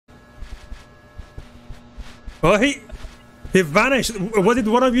Oh, he vanished. Was it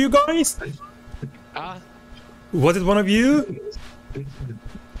one of you guys? Was it one of you?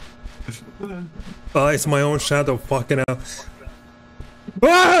 Oh, it's my own shadow. Fucking hell.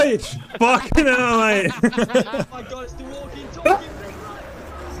 Wait! Fucking hell, mate. Oh my god, it's the walking, talking.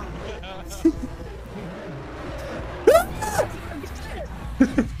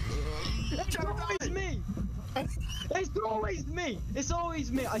 It's always me. It's always me. It's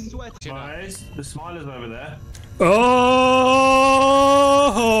always me. I swear. Guys, the smiler's over there. Oh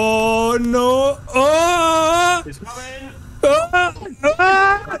no! Oh! It's coming.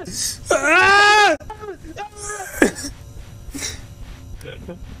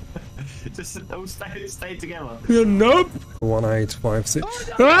 Just all stay together. Nope. 1856.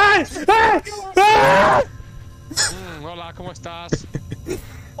 Hola, ¿cómo estás?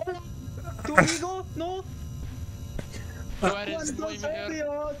 ¿Tu amigo? No. Tú eres muy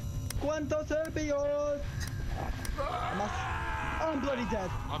mejor. ¿Cuántos serbios? I'm bloody dead.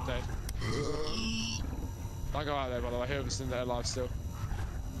 I'm dead. Don't go out there, by the way. Whoever's in there alive still.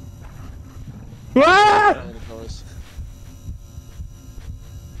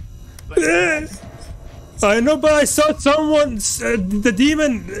 I know, but I saw someone, the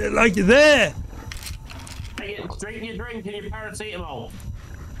demon, like there. Drink your drink and your paracetamol.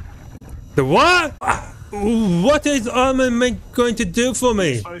 The what? What is armament going to do for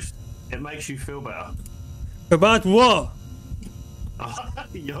me? It makes you feel better. About what?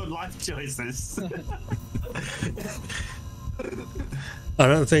 Your life choices. I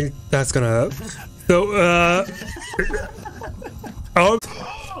don't think that's gonna help. So, oh,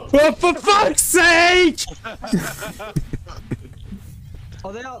 for fuck's sake!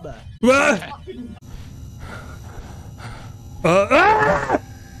 Are they out there? What?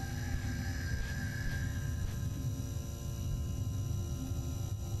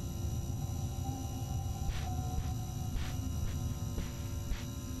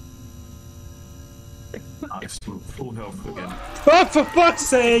 Nice, full health again. Oh, for fuck's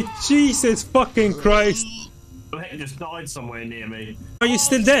sake! Jesus fucking Christ! The heck just died somewhere near me. Are you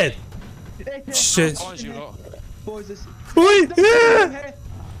still dead? Shit. Boys, this. Wait!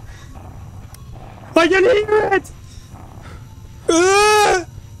 I can hear it!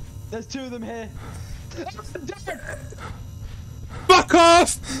 There's two of them here. Fuck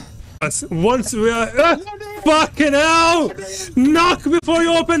off! Once we are. Fucking hell! Knock before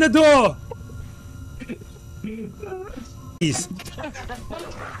you open the door! Please.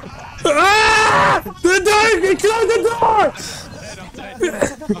 The door! Close the door!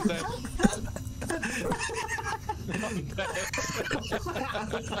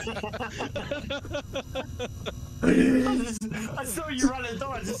 I saw you run the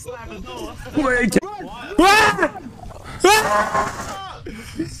door and just slam the door. Wait!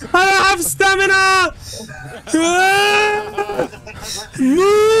 I don't have stamina!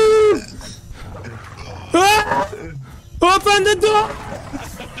 Move! Open the door!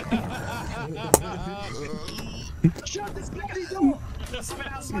 Shut this bloody door! Spit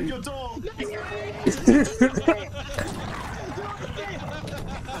outside your door!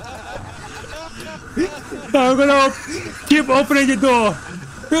 I'm gonna keep opening the door.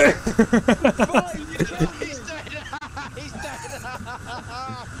 He's dead! He's dead!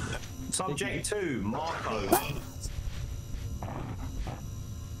 Subject 2, Marco.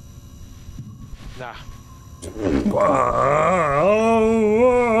 Nah.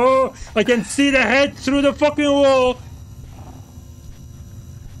 Oh, I can see the head through the fucking wall.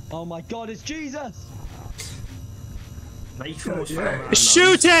 Oh my god, it's Jesus!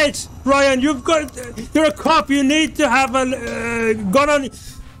 Shoot it, Ryan! You're a cop. You need to have a gun on.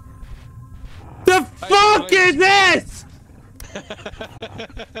 The fuck is this?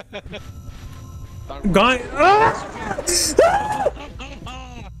 Guy.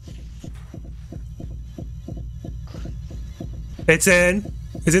 It's in.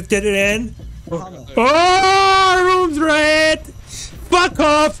 Is it getting in? Oh, room's red. Fuck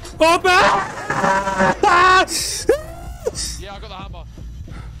off. Open. Yeah, I got the hammer.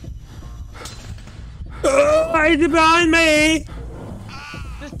 He's behind me.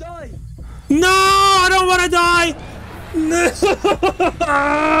 Just die! No, I don't want to die. No.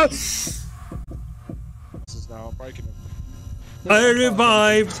 This is now, I'm breaking him. I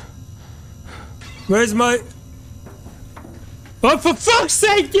revived. Where's my... Oh, for fuck's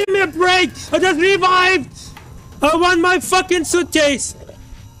sake, give me a break! I just revived! I want my fucking suitcase!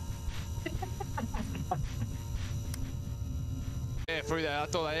 Yeah, through there, I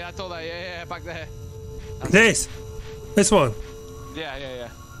thought that, yeah, back there. This one. Yeah.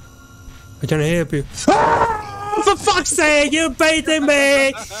 I can help you. Oh, for fuck's sake, you're baiting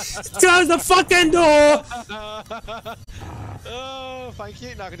me! Close the fucking door! Oh, thank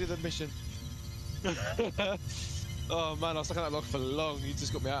you. Now I can do the mission. Oh man, I was stuck on that lock for long. You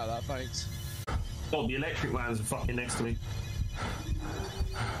just got me out of that, thanks. Oh, the electric man's fucking next to me.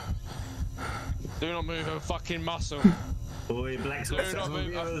 Do not move a fucking muscle. Boy, Black's Do not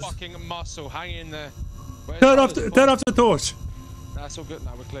move a fucking muscle. Hang in there. Turn off the torch. That's all good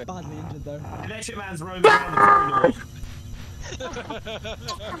now, we're clear. Badly injured though. Electric man's roaming around the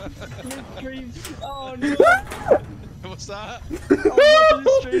corridor. Oh no! What's that? I was watching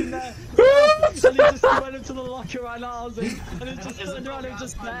the stream there. And he just went into the locker right now, and he just turned around and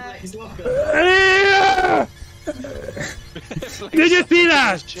just there. His locker. Did you see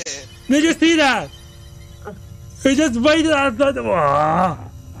that? Did you see that? He just waited outside the wall.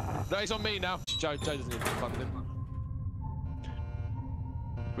 No, he's on me now. Joe doesn't need to fund him.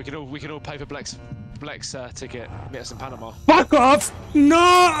 We can all pay for Black's ticket. Meet us in Panama. Fuck off! No!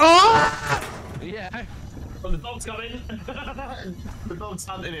 Oh! Yeah. Oh, the dog's coming. The dog's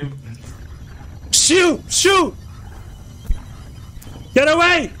hunting him. Shoot! Shoot! Get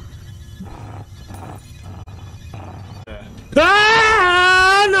away!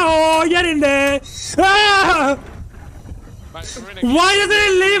 Ah! No! Get in there! Ah! Mate, Why doesn't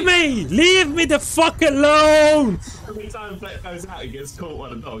it leave me? Leave me the fuck alone! Every time Black goes out, he gets caught by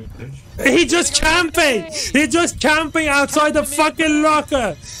the dog. He just camping! He's just camping outside the fucking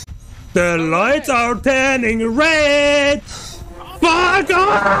locker! The lights are turning red! Fuck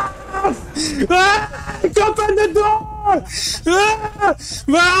off! Ah! Open the door! Ah!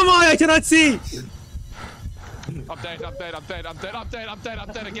 Where am I? I cannot see! I'm dead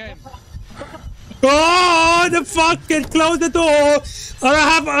again. Oh, the fucking close the door! Or I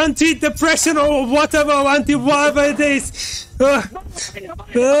have anti-depression or whatever, whatever it is.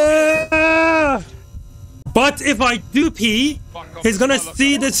 But if I do pee, he's gonna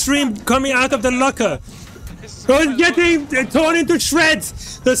see the stream coming out of the locker. So it's getting torn into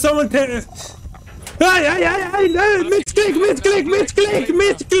shreds. There's someone. Misclick!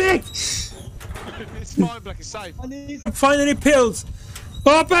 It's fine, Black, it's safe. Finally, pills.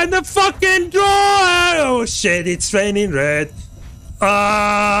 Open the fucking door! Oh shit! It's raining red. Guys,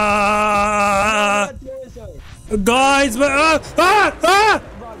 Right,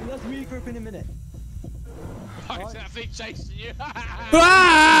 let's regroup in a minute. Is that thing chasing you?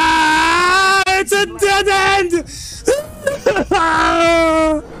 It's a dead end!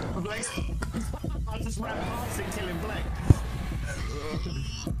 I just ran past it, killing Black.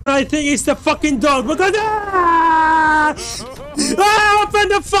 I think it's the fucking dog because open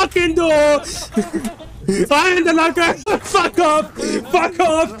the fucking door! I'm in the locker! Fuck off! Fuck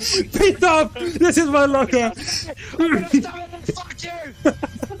off! Piss off! This is my locker! Fuck you!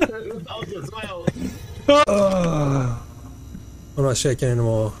 The dog as well. I'm not shaking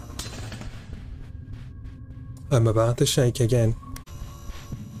anymore. I'm about to shake again.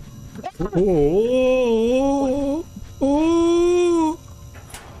 Oh!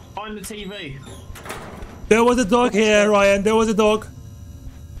 Find the TV. There was a dog here, Ryan. There was a dog.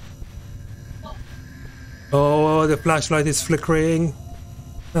 Oh, the flashlight is flickering.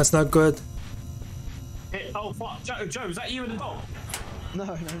 That's not good. Oh fuck, Joe, is that you and the dog?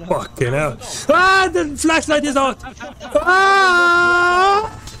 No. Fucking hell. Ah, the flashlight is out.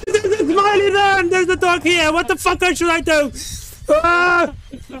 Ah! There's a smiley there and there's a dog here. What the fuck should I do? Ah!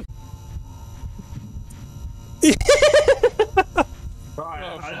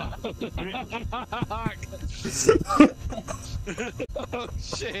 Oh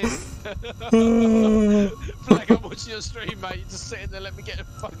shit. Black, I'm watching your stream, mate. You're just sitting there, let me get a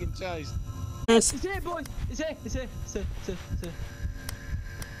fucking chase. Yes. It's here, boys. It's here.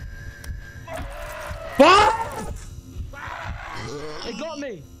 What? It got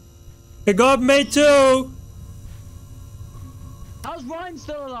me. It got me too. How's Ryan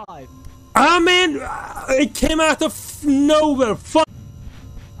still alive? I mean, it came out of nowhere. Fuck.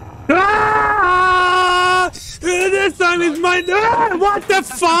 Ah! This time it's mine. Ah! What the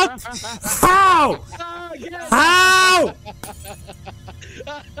fuck? How? How?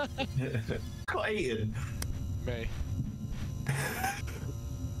 Got eaten. Me.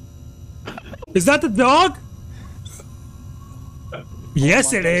 Is that the dog?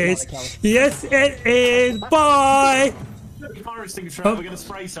 Yes, it is. Yes, it is. Bye. Fire extinguisher out, we're gonna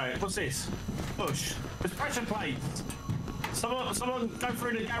spray something. What's this? Push. There's pressure plates. Someone go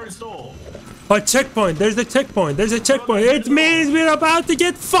through the garage door. A checkpoint. There's a checkpoint. There's a checkpoint. It means we're about to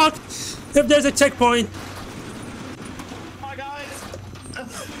get fucked if there's a checkpoint. Hi guys.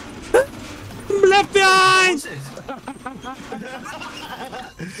 Left behind.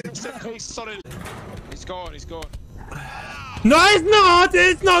 What's this? He's solid. He's He's gone, he's gone. No, it's not!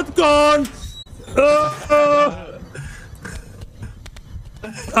 It's not gone!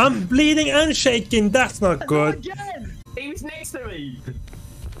 I'm bleeding and shaking, that's not good. Again! He was next to me.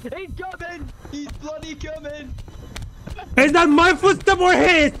 He's coming! He's bloody coming! Is that my footstep or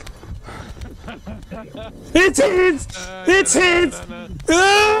his? It's his! It's his!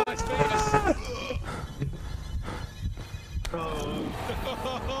 Ah!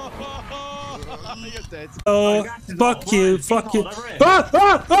 You're dead. Oh, fuck you, fuck you. Ah!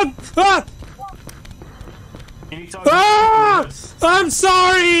 Ah! Ah! Ah! Ah! I'm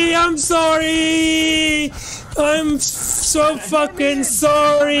sorry! I'm sorry! I'm so fucking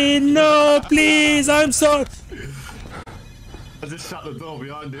sorry! No, please! I'm sorry! I just shut the door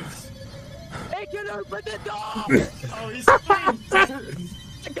behind him. He can open the door! Oh, he's asleep!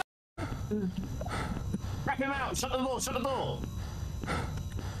 Wrap him out! Shut the door! Shut the door!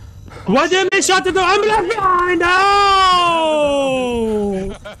 What do you mean shut the door? I'm left behind! Oh!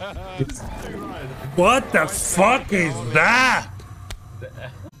 What the fuck is that?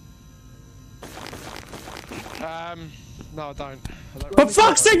 No, I don't. For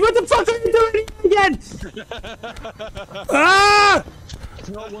fuck's sake, what the fuck are you doing again? Ah! It's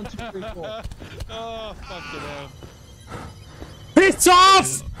not 1, 2, 3, 4. Oh, fucking hell. Piss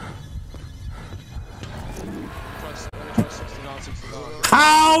off!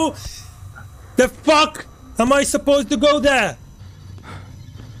 How the fuck am I supposed to go there?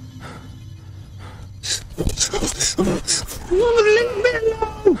 Leave me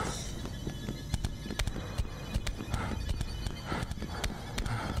alone!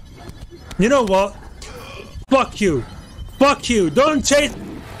 You know what? Fuck you. Fuck you. Don't chase.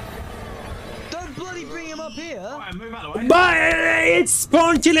 Don't bloody bring him up here! Alright, move out of the way. But it's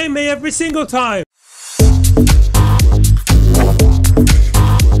spawn killing me every single time.